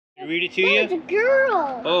read it to you? It's a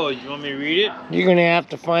girl. Oh, you want me to read it? You're gonna have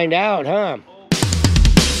to find out, huh?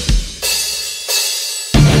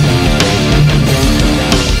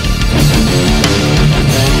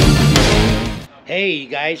 Hey you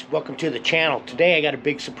guys, welcome to the channel. Today I got a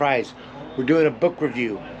big surprise. We're doing a book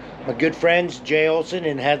review. My good friends Jay Olson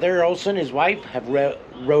and Heather Olson, his wife, have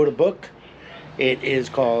wrote a book. It is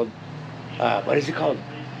called, what is it called?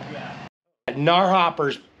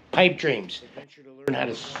 GNARHOPPERS Pipe Dreams. Adventure to learn how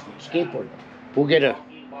to skateboard. We'll get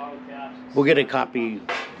a copy.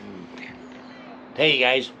 Hey you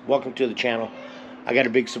guys, welcome to the channel. I got a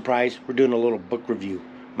big surprise. We're doing a little book review.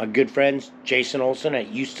 My good friends Jason Olson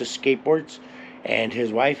at Youata Skateboards and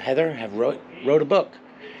his wife Heather have wrote a book,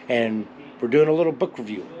 and we're doing a little book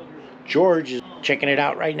review. George is checking it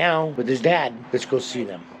out right now with his dad. Let's go see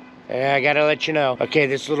them. I gotta let you know. Okay,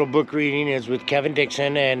 this little book reading is with Kevin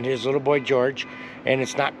Dixon and his little boy George, and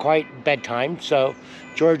it's not quite bedtime, so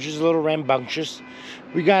George is a little rambunctious.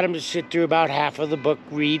 We got him to sit through about half of the book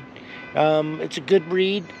read. It's a good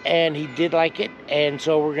read, and he did like it, and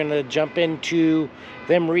so we're gonna jump into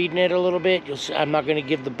them reading it a little bit. You'll see, I'm not gonna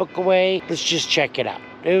give the book away. Let's just check it out.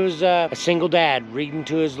 It was a single dad reading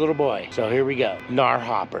to his little boy. So here we go.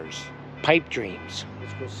 GNARHOPPERS Pipe Dreams.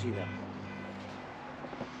 Let's go see them.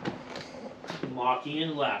 Mocking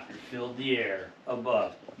and laughter filled the air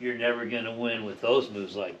above. You're never gonna win with those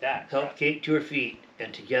moves like that. Help Kate to her feet,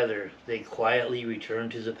 and together they quietly return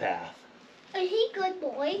to the path. Is he a good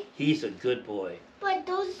boy? He's a good boy. But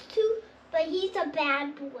he's a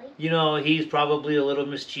bad boy. You know, he's probably a little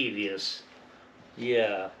mischievous.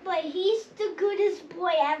 Yeah, But he's the goodest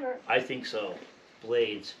boy ever. I think so.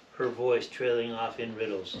 Blades, her voice trailing off in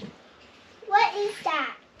riddles. What is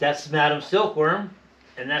that? That's Madam Silkworm,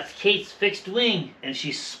 and that's Kate's fixed wing, and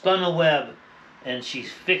she spun a web, and she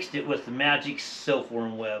fixed it with the magic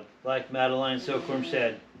silkworm web. Like Madeline Silkworm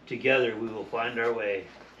said, together we will find our way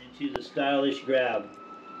into the stylish grab.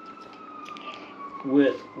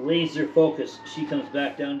 With laser focus, she comes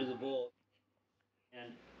back down to the bowl,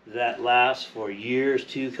 and that lasts for years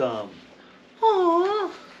to come.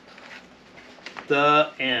 Aww.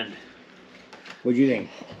 The end. What'd you think?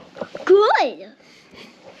 Good.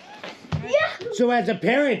 Yeah. So as a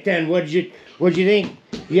parent, then, what'd you think?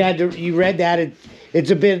 You read that.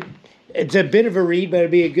 It's a bit of a read, but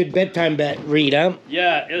it'd be a good bedtime read, huh?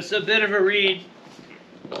 Yeah, it's a bit of a read.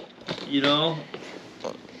 You know,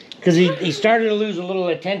 because he started to lose a little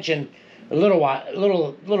attention, a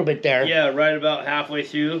little bit there. Yeah, right about halfway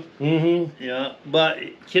through. Mm-hmm. Yeah, but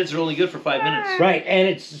kids are only good for 5 minutes. Right, and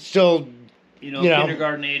it's still, you know,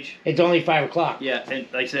 kindergarten age. It's only 5 o'clock. Yeah, and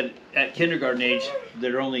like I said, at kindergarten age,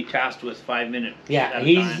 they're only tasked with 5 minutes. Yeah,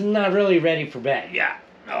 he's not really ready for bed. Yeah,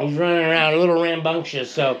 no. He's running around a little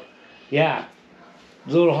rambunctious, so yeah,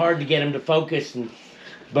 it's a little hard to get him to focus.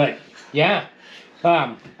 But yeah.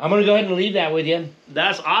 I'm gonna go ahead and leave that with you.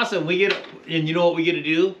 That's awesome. And you know what we get to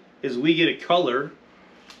do is we get to color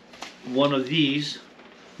one of these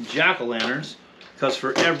jack-o'-lanterns, because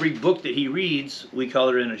for every book that he reads, we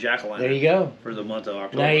color in a jack-o'-lantern. There you go. For the month of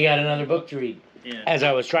October. Now you got another book to read. Yeah. As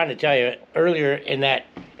I was trying to tell you earlier in that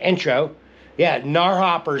intro, yeah,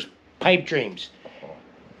 GNARHOPPERS Pipe Dreams.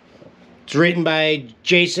 It's written by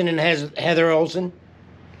Jason and Heather Olson.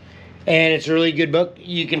 And it's a really good book.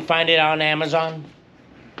 You can find it on Amazon.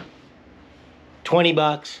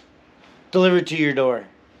 $20. Delivered to your door.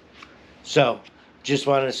 So, just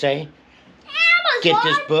wanted to say, Amazon? get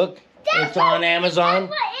this book. It's on Amazon.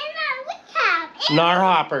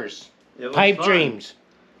 GNARHOPPERS Pipe fun. Dreams.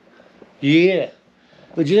 Yeah.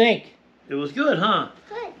 What'd you think? It was good, huh?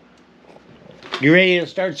 Good. You ready to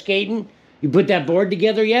start skating? You put that board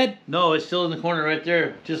together yet? No, it's still in the corner right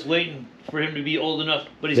there, just waiting for him to be old enough.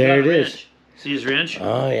 But he's There got a it wrench. is. See his wrench?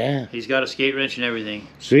 Oh, yeah. He's got a skate wrench and everything.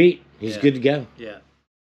 Sweet. He's Yeah. good to go. Yeah.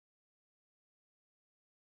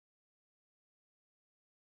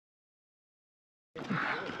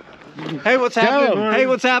 Hey, what's happening? Hey,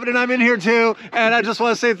 what's happening? I'm in here too, and I just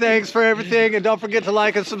want to say thanks for everything, and don't forget to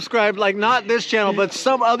like and subscribe, like not this channel, but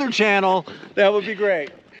some other channel. That would be great.